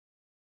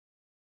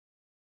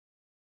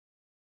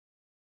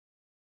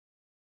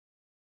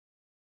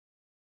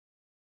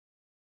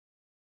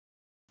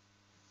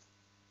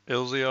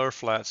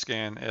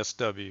LZR-FLATSCAN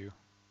SW.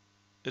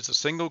 It's a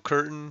single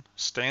curtain,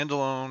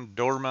 standalone,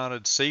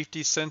 door-mounted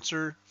safety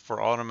sensor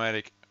for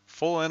automatic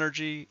full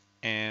energy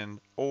and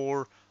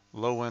or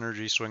low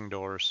energy swing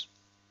doors.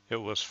 It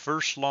was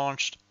first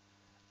launched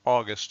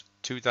August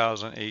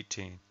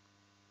 2018.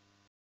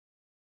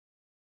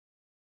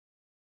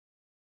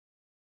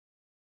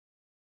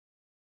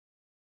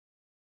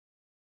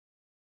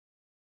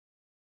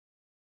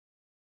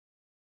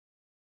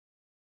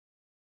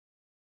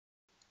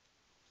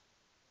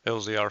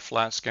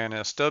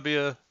 LZR-FLATSCAN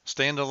SW,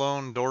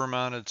 standalone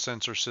door-mounted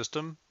sensor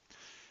system.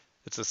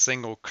 It's a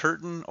single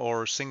curtain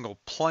or single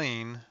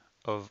plane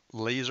of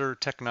laser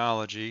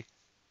technology,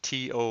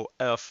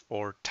 TOF,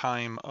 or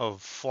time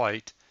of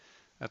flight.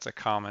 That's a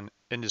common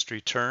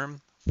industry term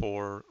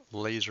for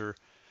laser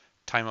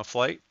time of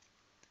flight.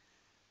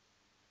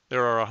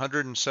 There are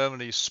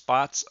 170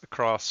 spots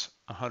across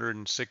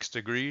 106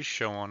 degrees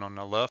shown on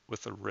the left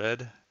with the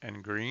red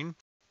and green.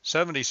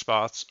 70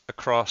 spots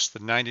across the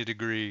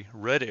 90-degree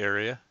red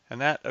area, and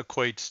that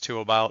equates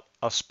to about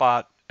a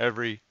spot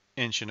every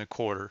inch and a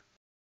quarter.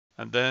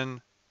 And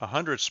then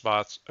 100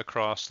 spots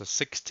across the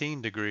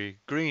 16-degree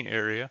green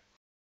area.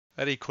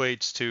 That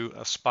equates to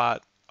a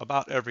spot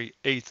about every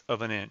eighth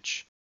of an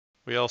inch.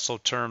 We also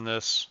term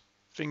this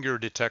finger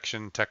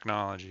detection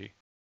technology.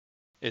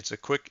 It's a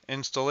quick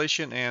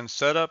installation and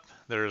setup.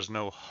 There is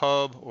no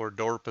hub or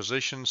door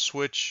position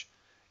switch.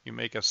 You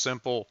make a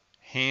simple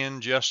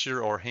hand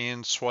gesture or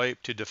hand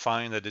swipe to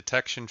define the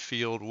detection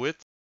field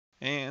width,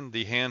 and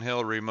the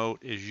handheld remote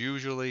is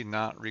usually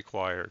not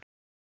required.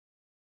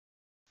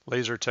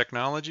 Laser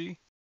technology,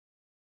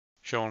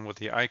 shown with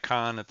the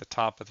icon at the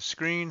top of the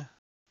screen.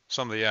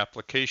 Some of the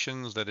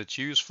applications that it's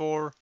used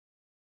for: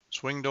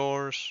 swing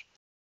doors,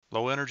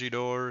 low energy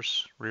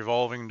doors,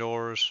 revolving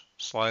doors,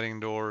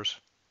 sliding doors,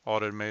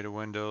 automated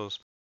windows.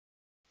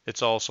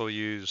 It's also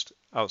used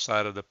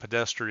outside of the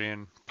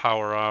pedestrian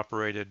power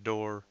operated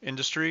door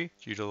industry.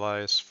 It's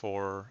utilized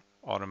for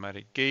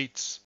automatic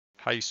gates,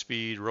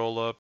 high-speed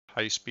roll-up,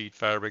 high-speed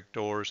fabric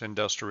doors,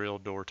 industrial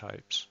door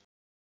types.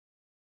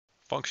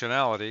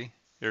 Functionality,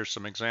 here's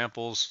some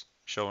examples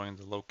showing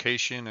the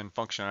location and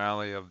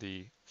functionality of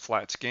the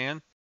flat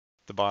scan.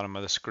 The bottom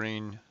of the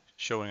screen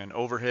showing an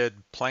overhead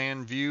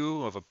plan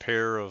view of a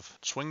pair of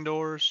swing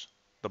doors.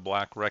 The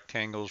black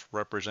rectangles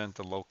represent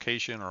the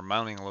location or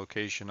mounting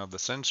location of the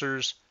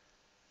sensors.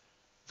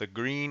 The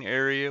green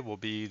area will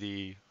be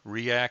the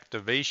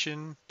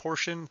reactivation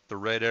portion. The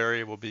red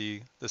area will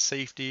be the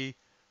safety,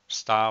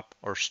 stop,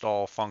 or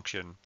stall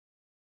function.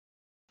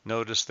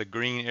 Notice the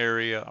green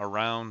area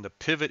around the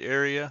pivot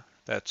area.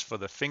 That's for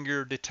the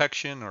finger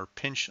detection or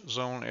pinch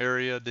zone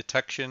area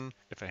detection.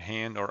 If a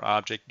hand or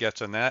object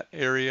gets in that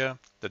area,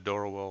 the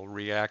door will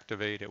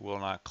reactivate. It will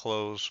not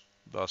close,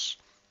 thus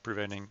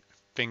preventing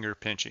finger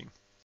pinching.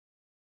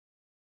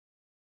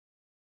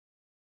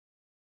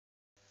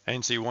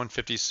 NC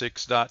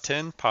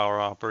 156.10 power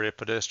operated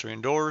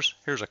pedestrian doors.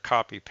 Here's a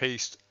copy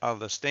paste of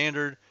the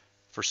standard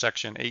for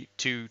section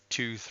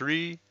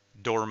 8223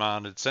 door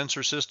mounted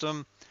sensor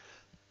system.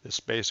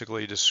 This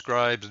basically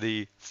describes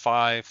the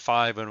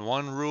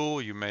 5-5-1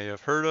 rule you may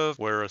have heard of,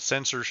 where a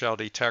sensor shall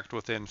detect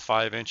within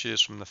 5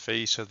 inches from the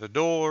face of the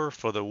door,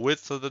 for the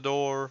width of the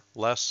door,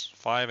 less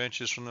 5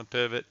 inches from the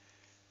pivot,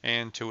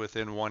 and to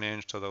within 1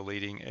 inch to the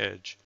leading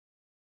edge.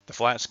 The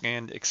flat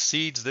scan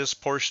exceeds this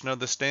portion of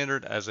the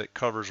standard as it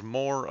covers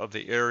more of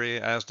the area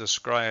as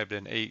described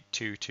in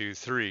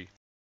 8223.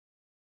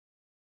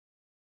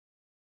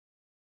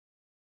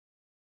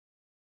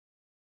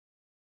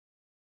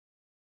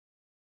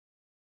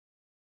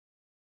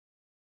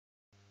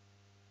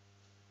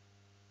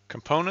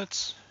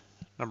 Components: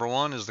 number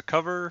 1 is the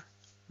cover,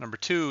 number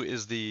 2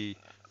 is the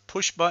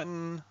push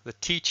button, the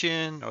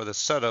teach-in or the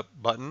setup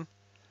button,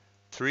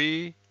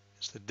 3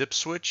 is the dip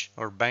switch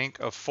or bank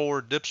of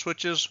 4 dip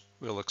switches,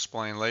 we'll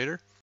explain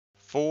later,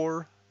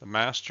 4 the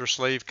master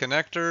slave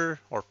connector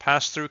or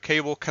pass-through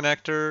cable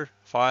connector,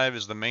 5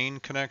 is the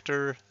main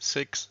connector,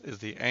 6 is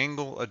the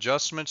angle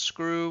adjustment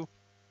screw,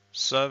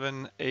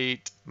 7,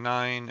 8,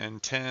 9,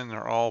 and 10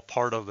 are all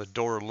part of the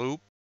door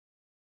loop.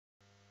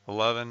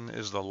 11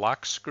 is the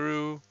lock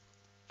screw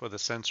for the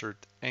sensor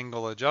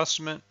angle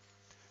adjustment.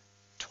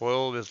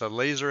 12 is the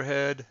laser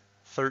head.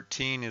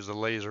 13 is the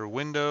laser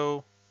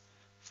window.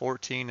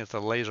 14 is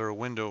the laser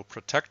window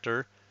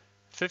protector.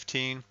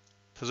 15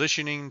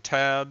 positioning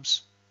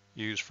tabs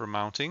used for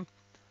mounting.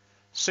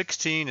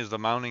 16 is the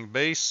mounting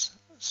base.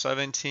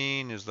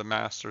 17 is the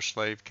master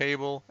slave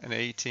cable, and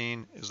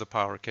 18 is the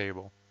power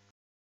cable.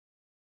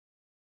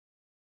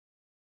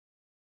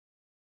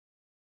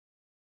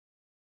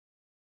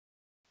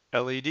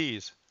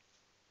 LEDs.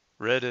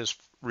 Red is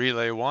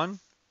relay 1.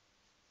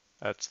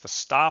 That's the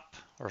stop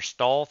or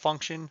stall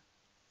function.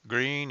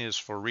 Green is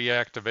for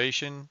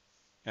reactivation,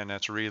 and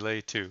that's relay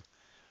 2.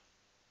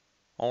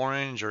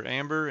 Orange or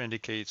amber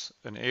indicates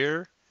an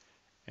error,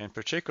 and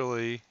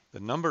particularly the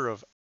number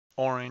of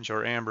orange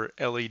or amber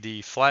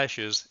LED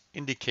flashes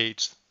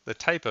indicates the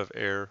type of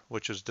error,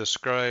 which is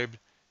described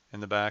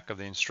in the back of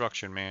the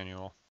instruction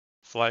manual.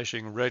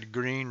 Flashing red,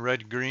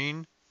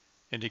 green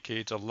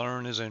indicates a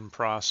learn is in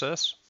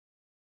process.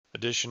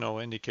 Additional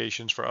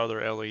indications for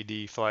other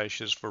LED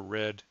flashes for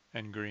red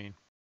and green.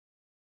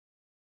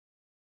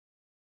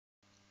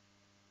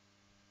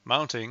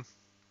 Mounting.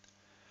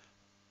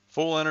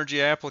 Full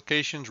energy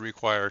applications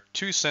require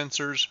two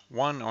sensors,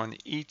 one on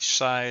each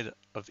side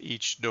of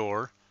each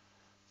door.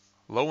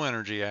 Low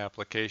energy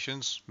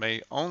applications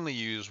may only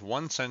use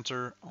one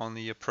sensor on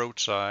the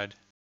approach side.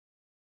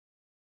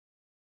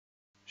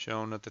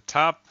 Shown at the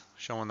top,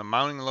 showing the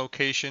mounting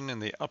location in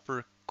the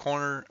upper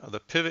corner of the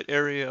pivot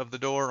area of the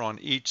door on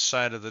each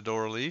side of the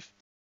door leaf.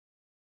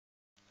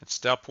 At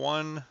step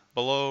 1,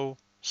 below,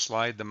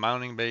 slide the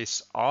mounting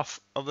base off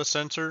of the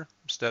sensor.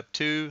 Step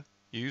 2,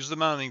 use the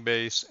mounting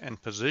base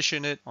and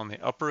position it on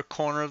the upper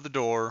corner of the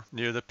door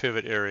near the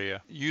pivot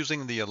area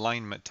using the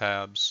alignment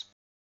tabs.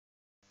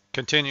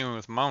 Continuing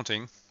with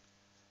mounting.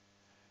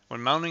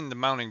 When mounting the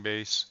mounting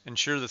base,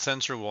 ensure the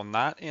sensor will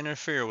not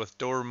interfere with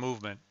door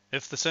movement.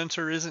 If the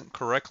sensor isn't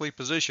correctly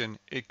positioned,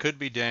 it could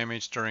be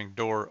damaged during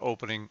door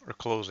opening or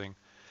closing.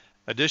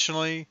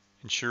 Additionally,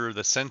 ensure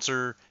the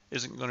sensor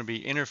isn't going to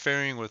be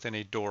interfering with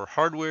any door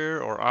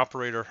hardware or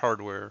operator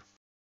hardware.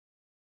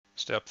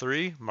 Step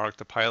 3, mark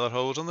the pilot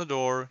hose on the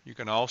door. You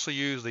can also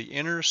use the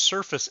inner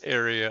surface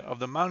area of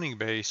the mounting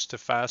base to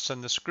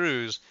fasten the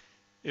screws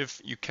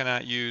if you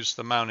cannot use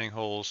the mounting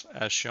holes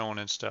as shown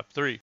in step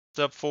 3.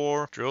 Step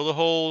 4, drill the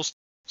holes.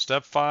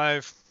 Step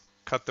 5,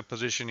 cut the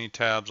positioning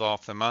tabs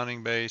off the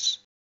mounting base.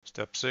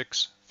 Step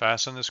 6,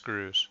 fasten the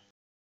screws.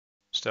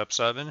 Step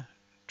 7,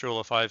 drill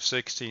a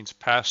 5/16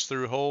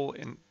 pass-through hole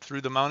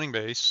through the mounting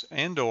base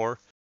and door.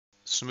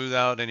 Smooth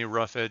out any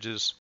rough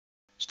edges.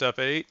 Step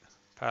 8,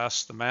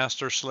 pass the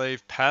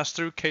master-slave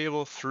pass-through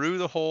cable through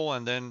the hole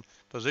and then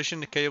position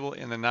the cable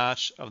in the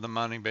notch of the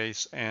mounting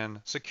base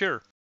and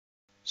secure.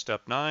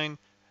 Step 9,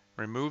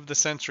 remove the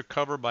sensor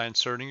cover by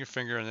inserting your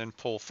finger and then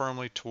pull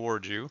firmly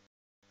towards you.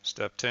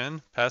 Step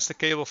 10, pass the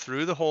cable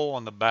through the hole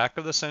on the back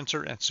of the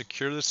sensor and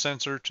secure the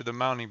sensor to the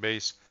mounting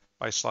base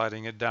by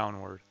sliding it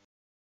downward.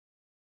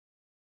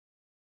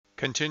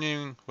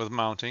 Continuing with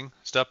mounting,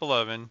 step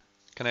 11,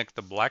 connect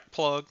the black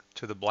plug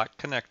to the black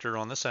connector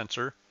on the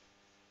sensor.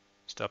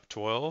 Step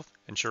 12,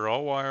 ensure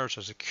all wires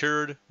are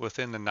secured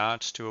within the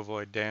knots to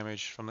avoid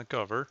damage from the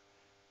cover.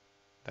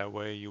 That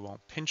way you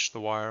won't pinch the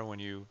wire when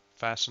you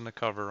fasten the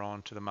cover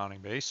onto the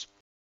mounting base.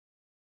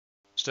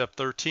 Step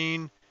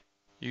 13,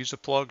 use a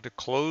plug to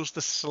close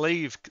the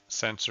slave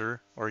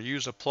sensor or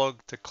use a plug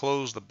to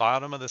close the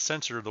bottom of the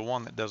sensor, the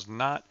one that does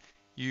not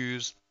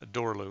use a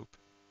door loop.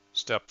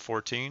 Step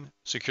 14,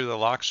 secure the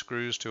lock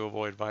screws to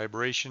avoid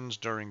vibrations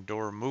during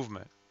door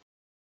movement.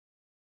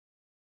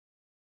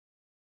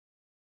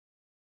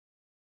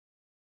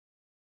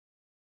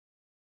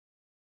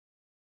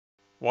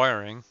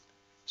 Wiring.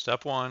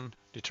 Step 1,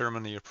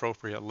 determine the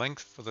appropriate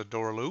length for the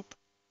door loop.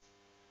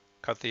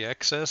 Cut the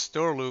excess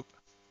door loop.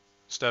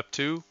 Step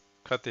 2,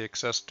 cut the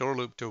excess door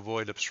loop to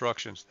avoid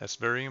obstructions. That's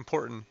very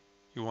important.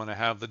 You want to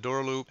have the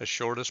door loop as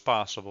short as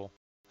possible.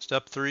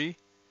 Step 3,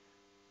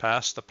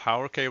 pass the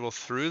power cable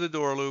through the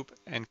door loop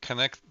and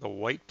connect the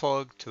white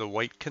plug to the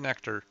white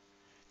connector.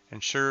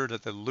 Ensure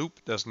that the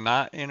loop does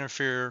not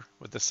interfere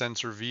with the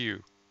sensor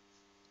view.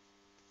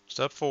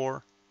 Step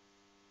 4,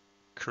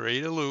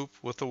 create a loop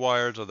with the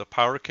wires of the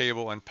power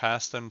cable and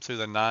pass them through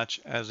the notch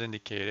as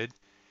indicated.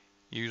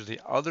 Use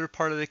the other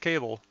part of the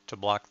cable to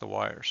block the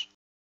wires.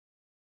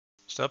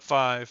 Step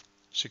 5,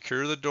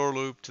 secure the door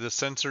loop to the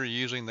sensor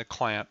using the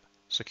clamp.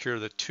 Secure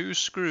the two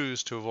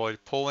screws to avoid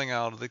pulling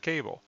out of the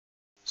cable.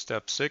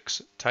 Step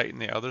 6, tighten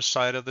the other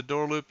side of the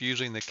door loop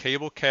using the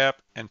cable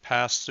cap and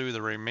pass through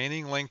the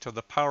remaining length of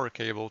the power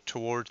cable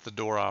towards the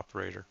door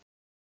operator.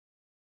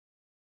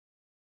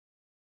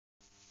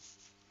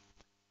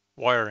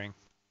 Wiring.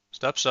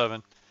 Step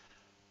 7,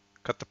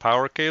 cut the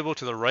power cable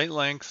to the right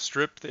length,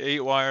 strip the 8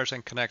 wires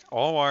and connect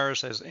all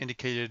wires as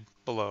indicated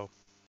below.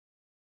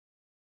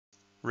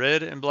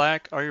 Red and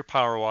black are your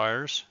power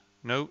wires.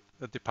 Note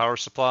that the power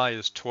supply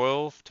is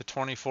 12 to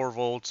 24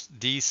 volts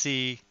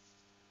DC.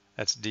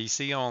 That's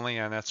DC only,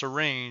 and that's a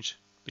range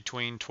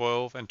between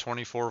 12 and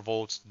 24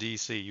 volts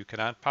DC. You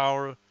cannot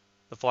power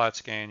the flat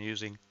scan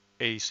using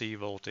AC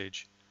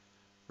voltage.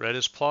 Red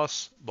is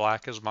plus,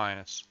 black is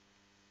minus.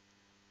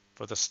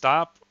 For the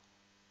stop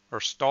or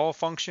stall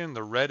function,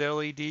 the red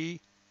LED,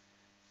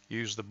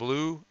 use the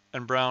blue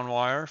and brown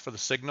wire for the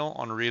signal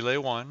on relay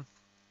 1.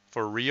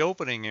 For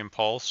reopening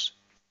impulse,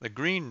 the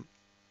green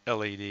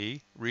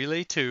LED,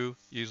 relay 2,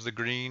 use the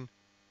green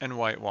and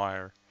white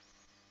wire.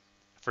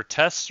 For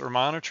tests or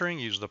monitoring,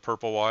 use the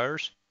purple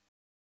wires.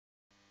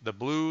 The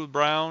blue,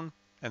 brown,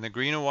 and the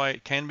green and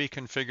white can be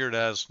configured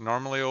as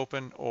normally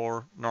open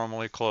or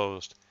normally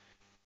closed.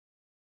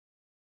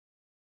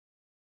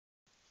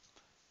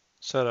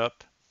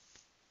 Setup.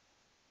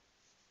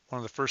 One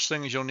of the first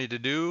things you'll need to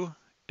do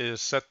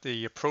is set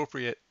the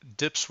appropriate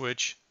dip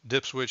switch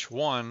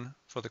 1,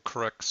 for the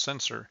correct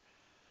sensor.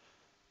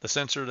 The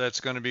sensor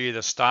that's going to be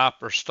the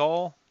stop or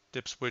stall,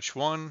 dip switch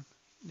 1,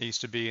 needs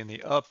to be in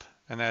the up,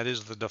 and that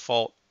is the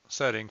default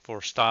setting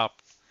for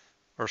stop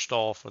or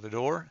stall for the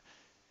door.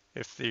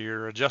 If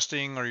you're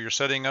adjusting or you're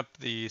setting up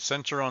the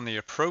sensor on the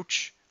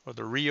approach or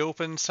the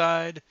reopen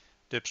side,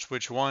 dip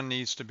switch 1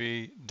 needs to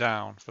be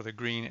down for the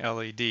green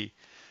LED.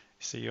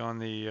 See on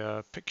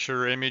the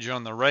picture image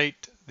on the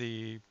right,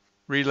 the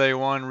relay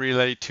 1,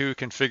 relay 2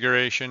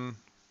 configuration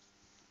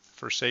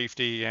for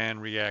safety and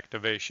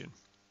reactivation.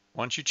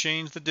 Once you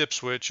change the dip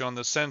switch on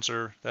the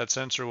sensor, that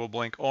sensor will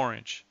blink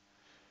orange.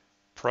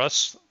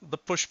 Press the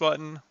push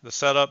button, the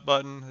setup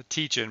button, the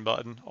teach-in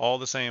button, all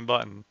the same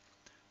button.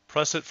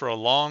 Press it for a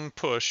long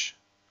push,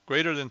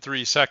 greater than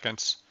 3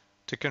 seconds,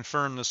 to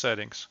confirm the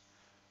settings.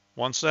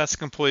 Once that's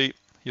complete,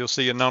 you'll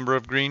see a number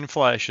of green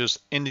flashes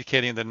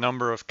indicating the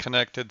number of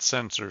connected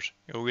sensors.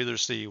 You'll either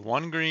see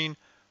 1 green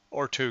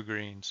or 2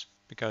 greens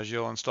because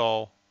you'll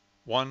install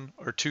 1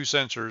 or 2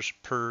 sensors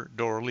per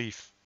door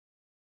leaf.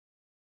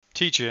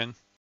 Teach-in.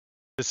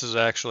 This is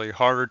actually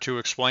harder to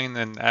explain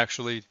than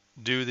actually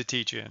do the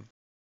teach-in.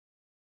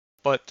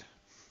 But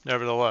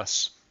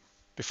nevertheless,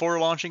 before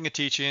launching a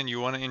teach-in,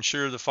 you want to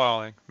ensure the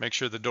following. Make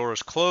sure the door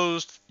is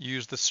closed.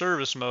 Use the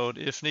service mode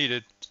if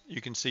needed. You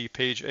can see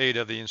page 8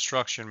 of the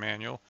instruction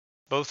manual.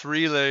 Both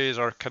relays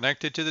are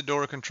connected to the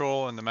door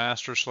control and the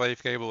master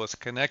slave cable is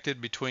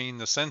connected between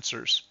the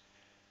sensors.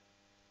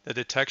 The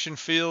detection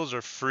fields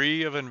are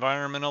free of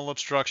environmental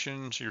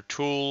obstructions, your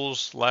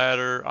tools,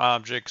 ladder,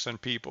 objects,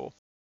 and people.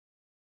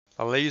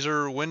 A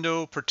laser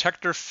window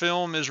protector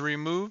film is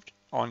removed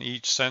on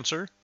each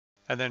sensor.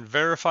 And then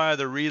verify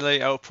the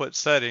relay output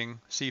setting.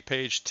 See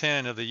page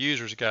 10 of the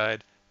user's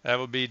guide. That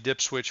would be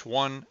dip switch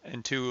 1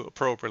 and 2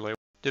 appropriately.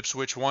 Dip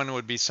switch 1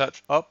 would be set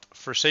up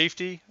for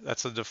safety.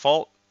 That's the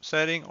default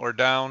setting, or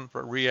down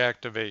for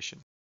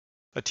reactivation.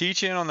 A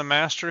teach-in on the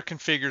master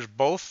configures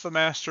both the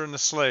master and the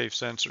slave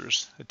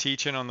sensors. A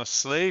teach-in on the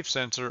slave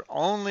sensor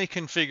only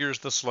configures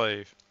the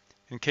slave.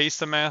 In case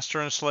the master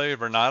and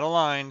slave are not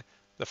aligned,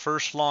 the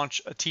first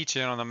launch a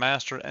teach-in on the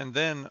master and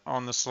then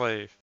on the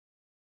slave.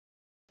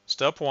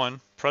 Step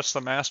 1. Press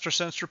the master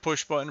sensor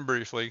push button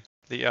briefly.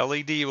 The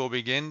LED will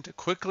begin to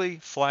quickly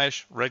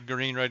flash red,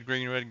 green, red,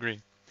 green, red,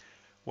 green.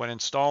 When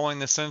installing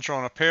the sensor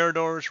on a pair of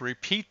doors,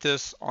 repeat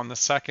this on the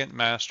second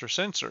master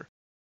sensor.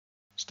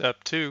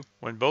 Step 2.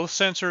 When both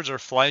sensors are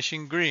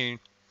flashing green,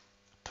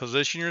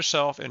 position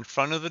yourself in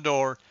front of the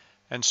door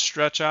and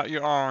stretch out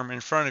your arm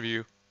in front of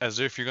you as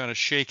if you're going to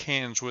shake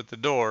hands with the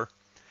door.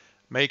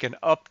 Make an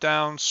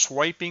up-down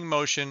swiping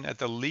motion at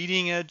the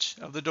leading edge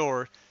of the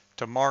door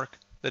to mark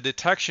the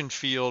detection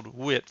field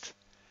width.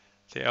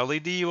 The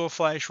LED will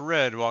flash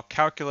red while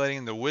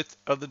calculating the width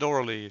of the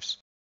door leaves.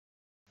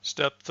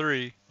 Step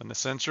 3. When the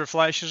sensor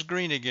flashes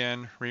green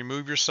again,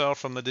 remove yourself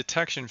from the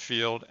detection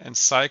field and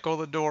cycle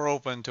the door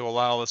open to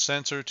allow the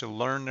sensor to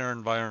learn their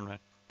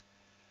environment.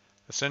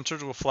 The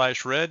sensors will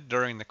flash red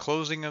during the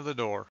closing of the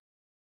door.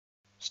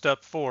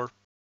 Step 4.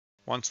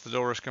 Once the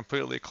door is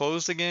completely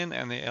closed again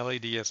and the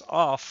LED is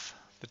off,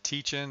 the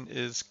teach-in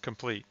is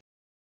complete.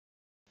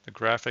 The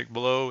graphic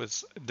below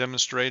is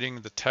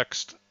demonstrating the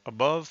text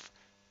above.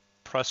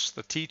 Press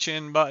the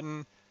teach-in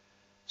button.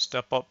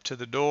 Step up to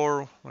the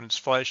door. When it's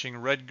flashing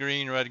red,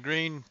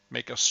 green,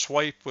 make a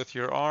swipe with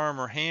your arm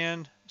or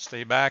hand.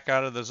 Stay back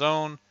out of the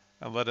zone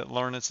and let it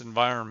learn its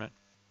environment.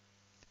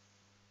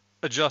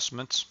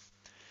 Adjustments.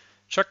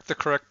 Check the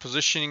correct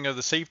positioning of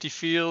the safety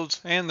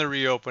fields and the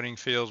reopening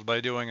fields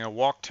by doing a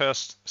walk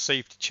test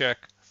safety check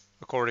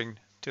according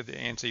to the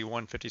ANSI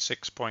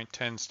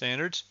 156.10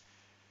 standards.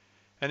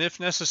 And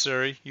if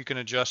necessary, you can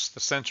adjust the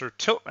sensor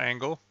tilt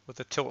angle with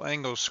the tilt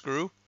angle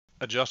screw.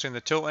 Adjusting the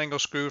tilt angle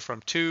screw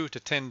from 2 to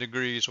 10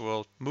 degrees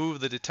will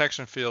move the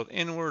detection field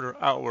inward or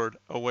outward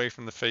away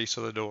from the face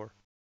of the door.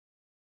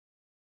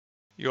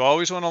 You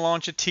always want to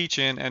launch a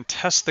teach-in and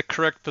test the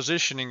correct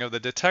positioning of the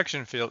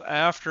detection field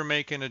after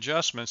making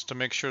adjustments to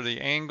make sure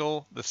the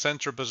angle, the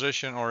sensor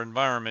position, or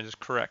environment is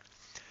correct.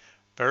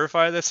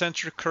 Verify the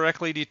sensor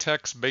correctly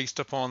detects based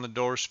upon the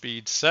door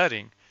speed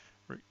setting.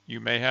 You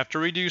may have to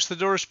reduce the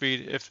door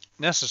speed if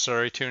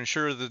necessary to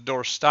ensure the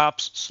door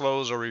stops,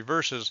 slows, or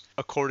reverses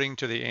according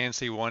to the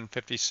ANSI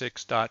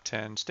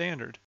 156.10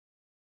 standard.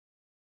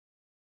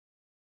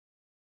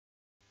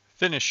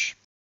 Finish.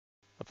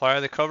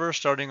 Apply the cover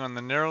starting on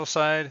the narrow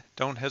side.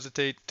 Don't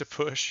hesitate to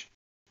push.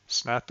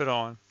 Snap it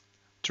on.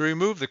 To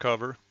remove the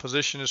cover,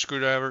 position the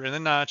screwdriver in the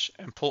notch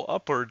and pull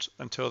upwards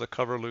until the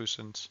cover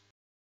loosens.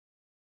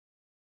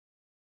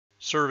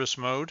 Service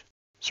mode.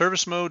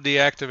 Service mode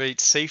deactivates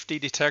safety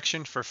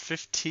detection for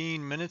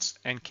 15 minutes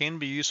and can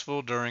be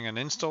useful during an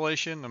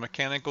installation, a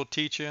mechanical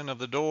teach-in of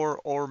the door,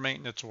 or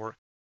maintenance work.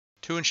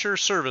 To ensure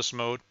service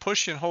mode,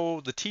 push and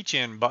hold the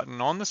teach-in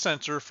button on the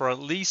sensor for at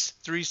least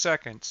 3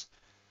 seconds.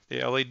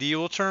 The LED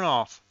will turn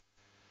off.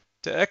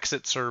 To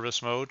exit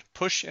service mode,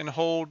 push and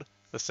hold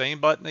the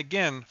same button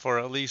again for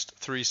at least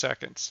 3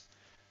 seconds.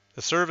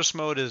 The service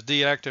mode is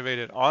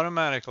deactivated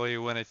automatically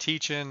when a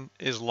teach-in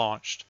is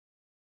launched.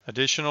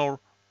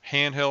 Additional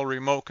handheld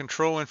remote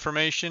control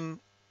information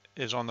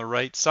is on the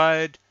right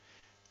side.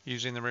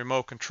 Using the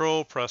remote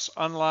control, press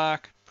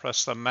unlock,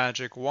 press the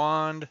magic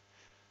wand,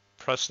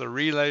 press the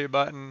relay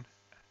button,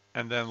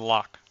 and then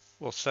lock.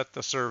 will set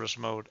the service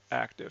mode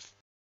active.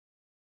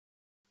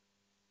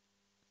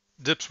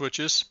 Dip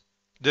switches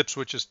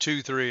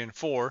 2, 3, and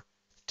 4.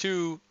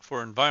 2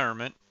 for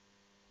environment,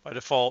 by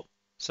default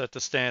set to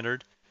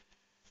standard.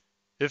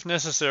 If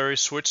necessary,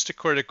 switch to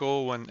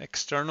critical when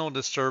external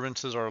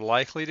disturbances are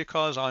likely to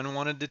cause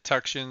unwanted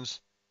detections,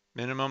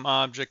 minimum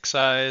object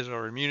size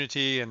or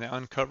immunity, and the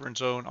uncovered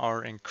zone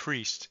are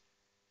increased.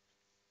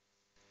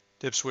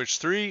 Dip switch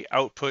 3,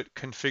 output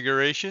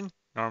configuration,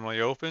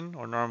 normally open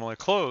or normally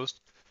closed.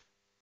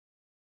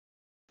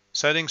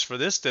 Settings for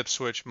this dip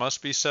switch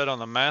must be set on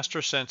the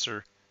master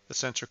sensor, the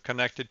sensor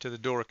connected to the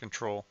door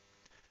control.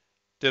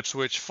 Dip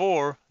switch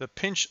 4, the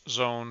pinch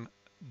zone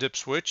dip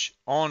switch,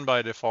 on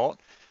by default.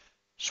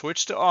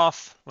 Switch to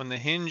off when the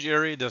hinge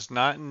area does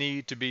not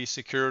need to be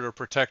secured or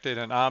protected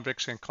and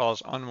objects can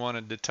cause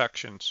unwanted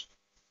detections.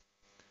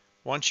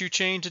 Once you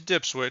change a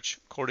dip switch,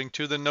 according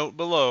to the note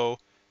below,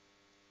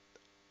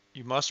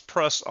 you must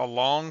press a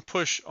long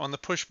push on the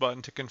push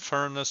button to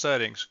confirm the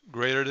settings,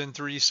 greater than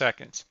 3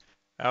 seconds.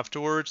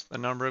 Afterwards, the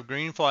number of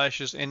green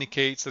flashes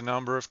indicates the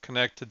number of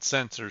connected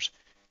sensors,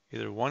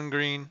 either 1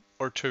 green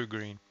or 2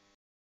 green.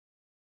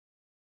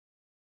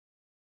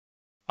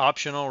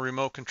 Optional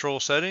remote control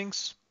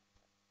settings.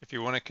 If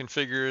you want to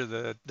configure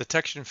the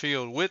detection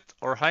field width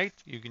or height,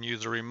 you can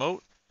use the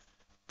remote.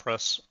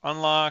 Press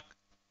unlock,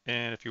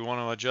 and if you want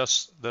to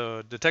adjust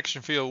the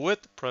detection field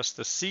width, press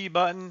the C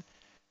button,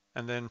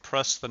 and then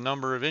press the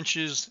number of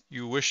inches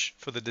you wish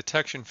for the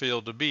detection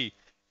field to be.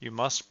 You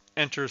must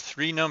enter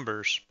 3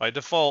 numbers. By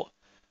default,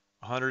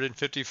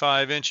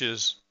 155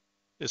 inches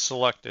is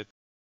selected.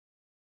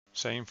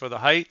 Same for the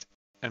height,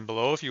 and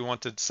below if you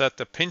want to set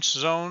the pinch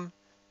zone,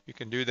 you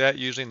can do that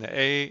using the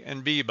A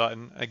and B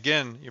button.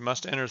 Again, you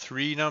must enter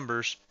 3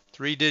 numbers,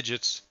 3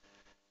 digits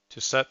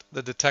to set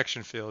the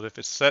detection field. If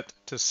it's set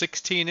to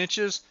 16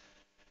 inches,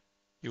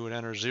 you would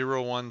enter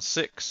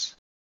 016.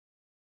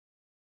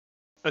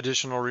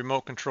 Additional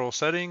remote control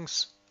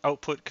settings.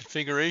 Output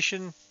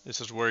configuration. This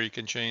is where you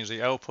can change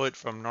the output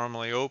from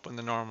normally open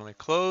to normally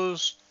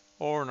closed,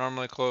 or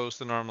normally closed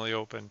to normally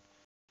open.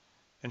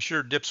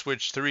 Ensure dip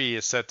switch 3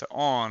 is set to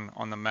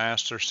on the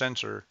master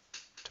sensor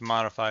to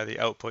modify the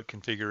output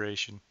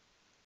configuration.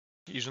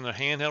 Using the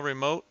handheld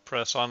remote,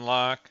 press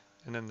unlock,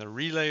 and then the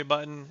relay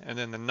button, and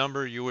then the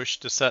number you wish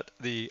to set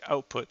the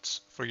outputs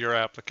for your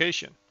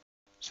application.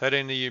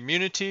 Setting the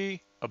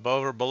immunity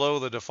above or below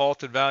the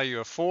defaulted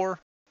value of 4.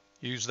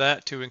 Use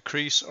that to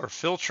increase or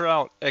filter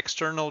out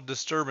external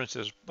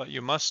disturbances, but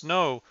you must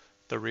know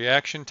the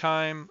reaction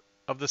time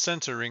of the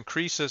sensor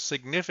increases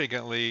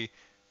significantly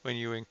when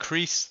you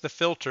increase the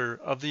filter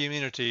of the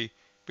immunity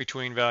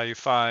between value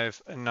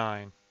 5 and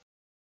 9.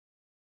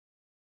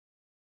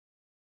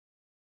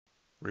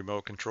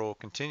 Remote control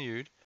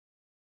continued.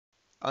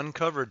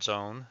 Uncovered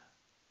zone.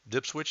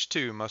 Dip switch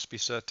 2 must be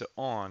set to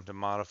on to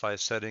modify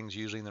settings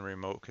using the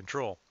remote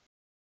control.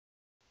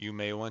 You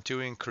may want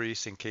to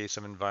increase in case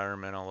of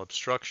environmental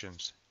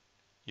obstructions.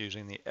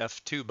 Using the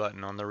F2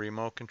 button on the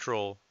remote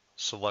control,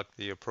 select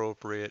the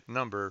appropriate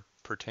number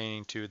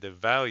pertaining to the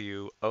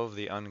value of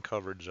the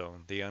uncovered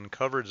zone. The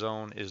uncovered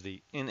zone is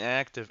the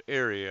inactive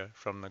area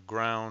from the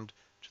ground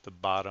to the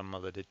bottom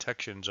of the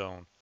detection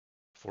zone.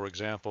 For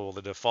example,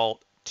 the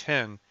default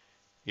 10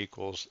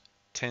 equals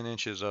 10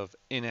 inches of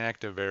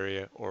inactive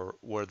area, or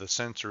where the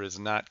sensor is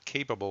not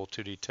capable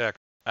to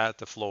detect at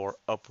the floor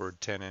upward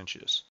 10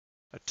 inches.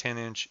 A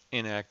 10-inch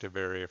inactive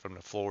area from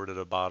the floor to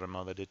the bottom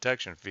of the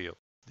detection field.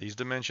 These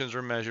dimensions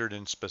are measured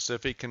in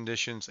specific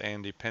conditions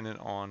and dependent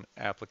on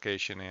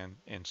application and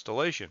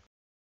installation.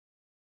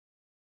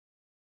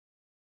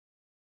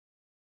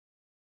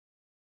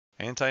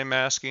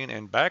 Anti-masking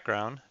and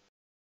background.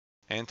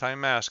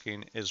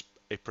 Anti-masking is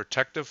a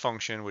protective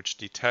function which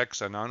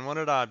detects an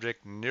unwanted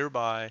object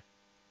nearby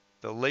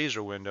the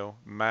laser window,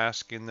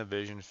 masking the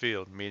vision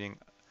field, meaning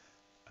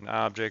an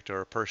object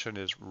or a person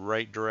is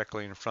right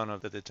directly in front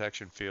of the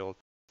detection field,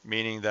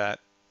 meaning that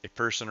a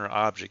person or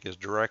object is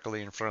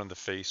directly in front of the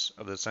face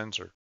of the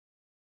sensor.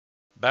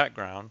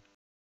 Background.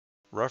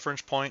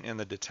 Reference point in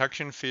the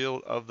detection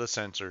field of the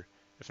sensor.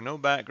 If no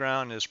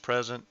background is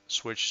present,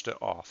 switch to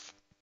off.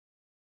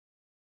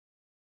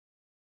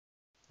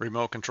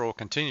 Remote control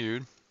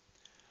continued.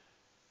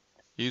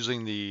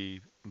 Using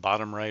the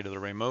bottom right of the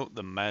remote,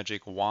 the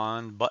magic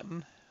wand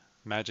button.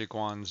 Magic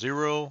wand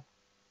 0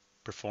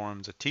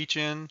 performs a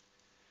teach-in.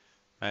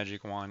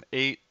 Magic wand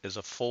 8 is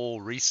a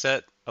full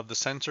reset of the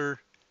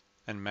sensor,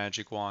 and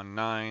magic wand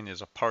 9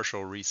 is a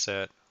partial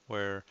reset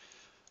where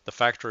the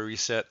factory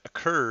reset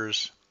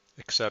occurs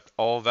except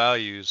all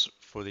values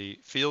for the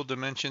field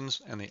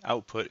dimensions and the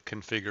output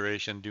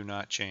configuration do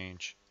not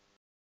change.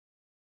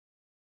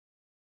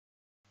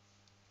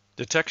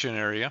 Detection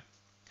area.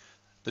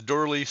 The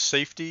door leaf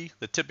safety,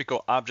 the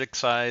typical object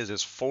size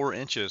is 4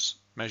 inches,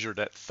 measured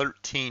at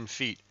 13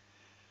 feet.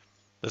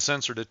 The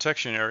sensor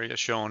detection area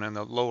shown in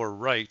the lower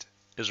right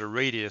is a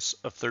radius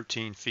of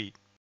 13 feet.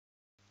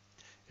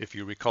 If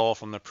you recall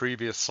from the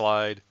previous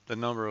slide, the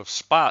number of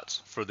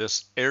spots for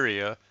this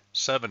area,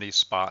 70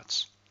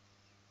 spots.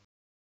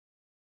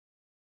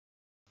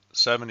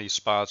 70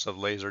 spots of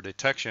laser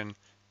detection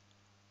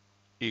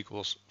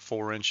equals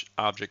 4-inch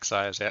object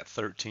size at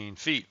 13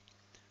 feet.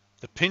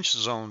 The pinch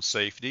zone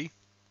safety,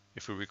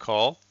 if we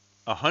recall,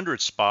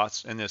 100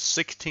 spots in this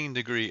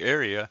 16-degree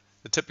area,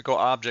 the typical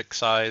object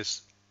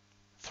size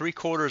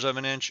 3/4 of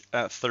an inch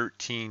at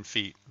 13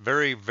 feet.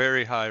 Very,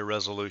 very high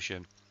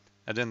resolution.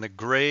 And then the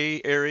gray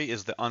area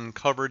is the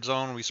uncovered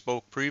zone we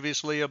spoke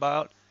previously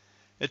about.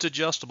 It's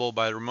adjustable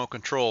by remote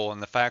control,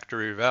 and the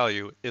factory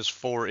value is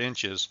 4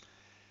 inches,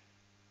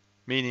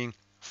 meaning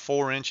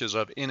 4 inches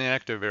of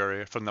inactive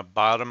area from the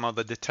bottom of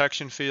the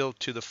detection field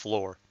to the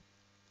floor.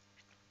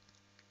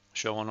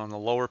 Shown on the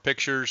lower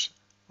pictures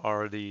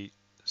are the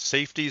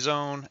safety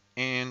zone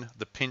and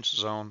the pinch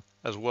zone,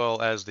 as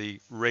well as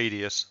the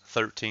radius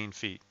 13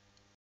 feet.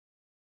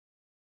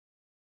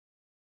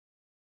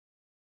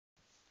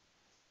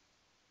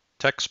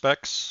 Tech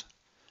specs.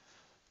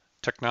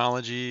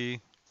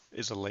 Technology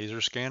is a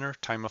laser scanner,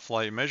 time of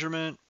flight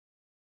measurement.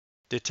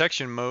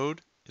 Detection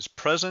mode is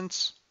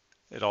presence.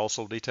 It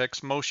also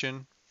detects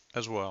motion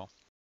as well.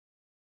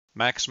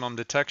 Maximum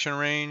detection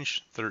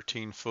range,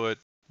 13-foot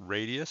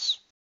radius.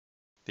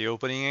 The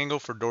opening angle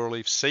for door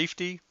leaf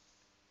safety,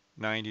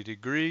 90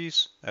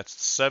 degrees.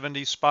 That's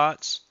 70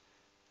 spots.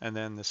 And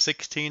then the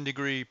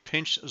 16-degree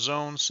pinch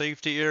zone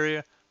safety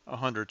area,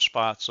 100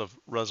 spots of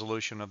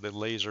resolution of the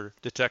laser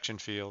detection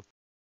field.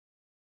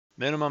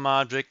 Minimum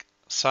object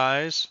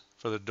size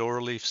for the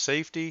door leaf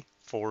safety,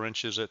 4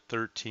 inches at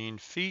 13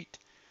 feet.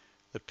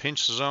 The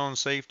pinch zone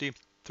safety,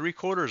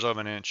 3/4 of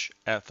an inch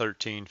at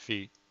 13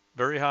 feet.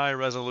 Very high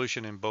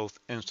resolution in both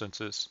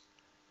instances.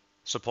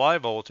 Supply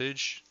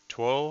voltage,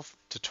 12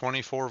 to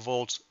 24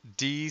 volts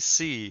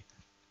DC.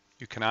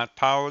 You cannot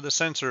power the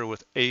sensor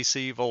with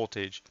AC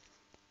voltage,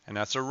 and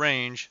that's a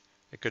range.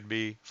 It could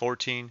be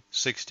 14,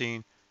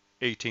 16,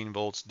 18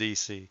 volts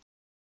DC.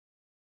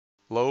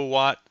 Low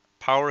watt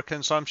power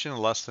consumption,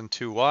 less than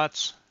 2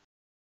 watts.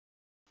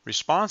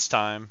 Response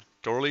time,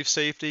 door leaf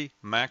safety,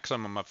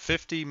 maximum of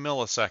 50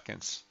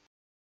 milliseconds.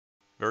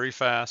 Very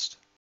fast.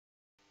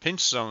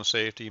 Pinch zone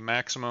safety,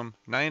 maximum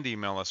 90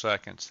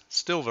 milliseconds.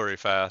 Still very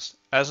fast.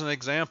 As an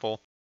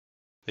example,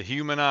 the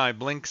human eye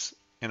blinks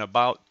in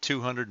about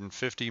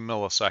 250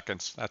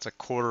 milliseconds. That's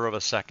 1/4 of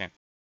a second.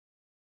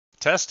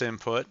 Test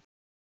input,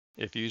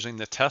 if using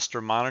the test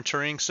or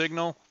monitoring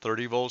signal,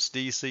 30 volts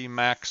DC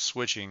max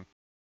switching.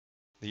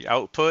 The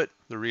output,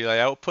 the relay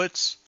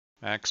outputs,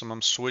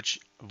 maximum switch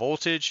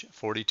voltage,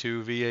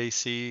 42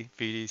 VAC,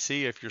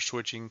 VDC if you're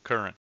switching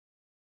current.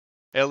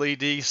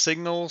 LED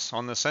signals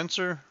on the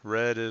sensor.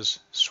 Red is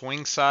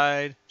swing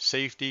side,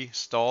 safety,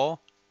 stall.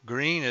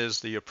 Green is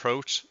the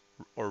approach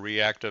or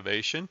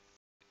reactivation.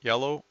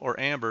 Yellow or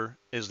amber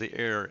is the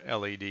air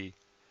LED.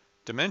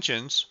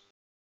 Dimensions,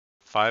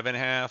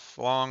 5.5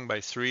 long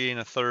by 3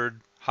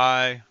 1/3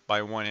 high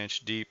by 1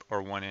 inch deep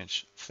or 1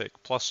 inch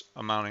thick, plus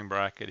a mounting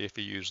bracket if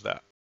you use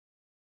that.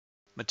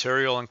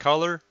 Material and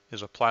color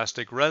is a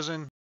plastic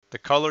resin. The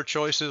color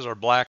choices are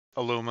black,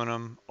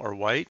 aluminum, or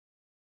white.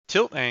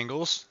 Tilt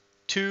angles,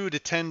 2 to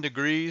 10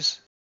 degrees.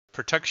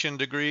 Protection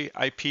degree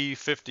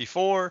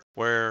IP54,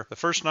 where the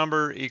first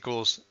number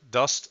equals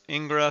dust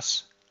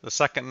ingress. The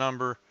second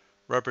number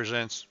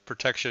represents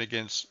protection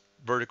against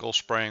vertical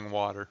spraying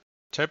water.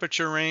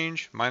 Temperature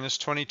range,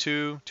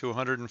 -22 to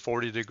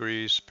 140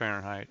 degrees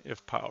Fahrenheit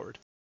if powered.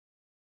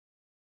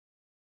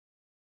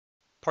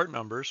 Part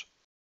numbers.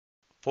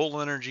 Full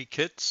energy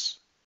kits,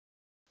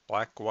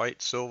 black,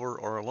 white, silver,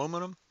 or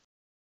aluminum.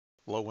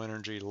 Low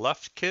energy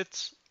left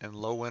kits and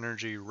low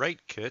energy right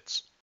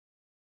kits.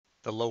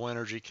 The low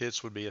energy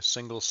kits would be a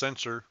single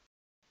sensor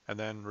and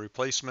then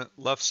replacement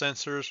left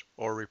sensors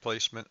or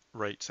replacement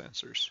right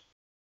sensors.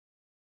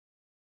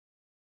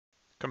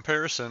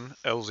 Comparison,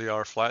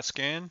 LZR flat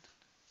scan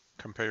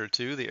compared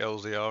to the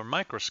LZR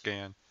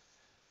microscan.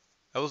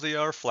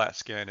 LZR flat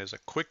scan is a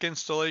quick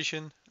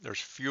installation. There's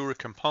fewer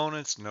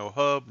components, no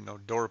hub, no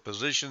door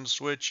position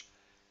switch.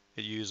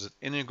 It uses an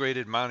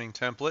integrated mounting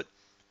template.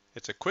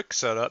 It's a quick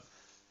setup,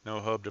 no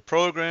hub to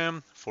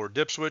program, 4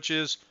 dip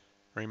switches.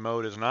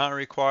 Remote is not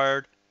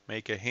required.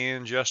 Make a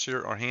hand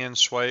gesture or hand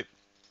swipe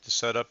to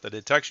set up the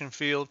detection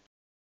field.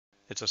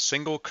 It's a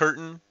single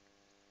curtain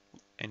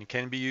and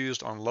can be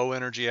used on low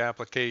energy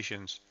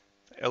applications.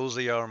 The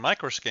LZR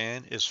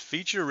microscan is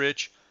feature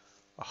rich,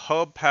 a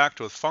hub packed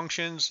with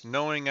functions,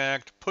 knowing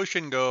act, push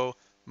and go,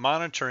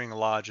 monitoring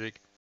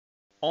logic,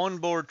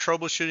 onboard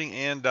troubleshooting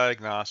and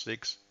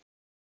diagnostics.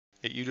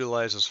 It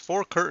utilizes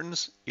 4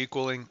 curtains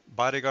equaling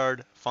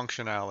bodyguard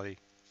functionality.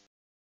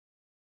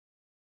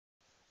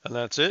 And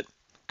that's it.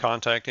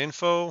 Contact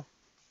info,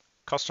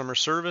 customer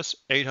service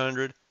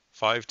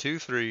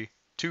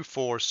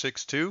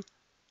 800-523-2462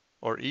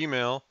 or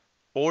email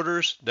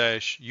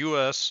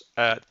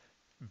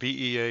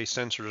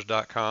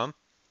orders-us@beasensors.com.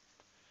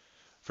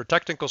 For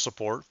technical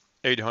support,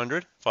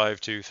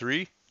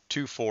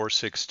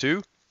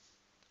 800-523-2462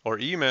 or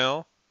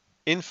email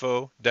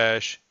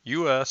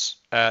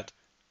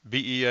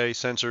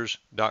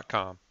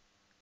info-us@beasensors.com.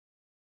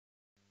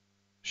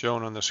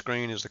 Shown on the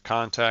screen is the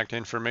contact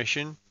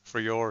information for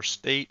your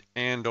state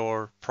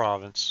and/or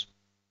province.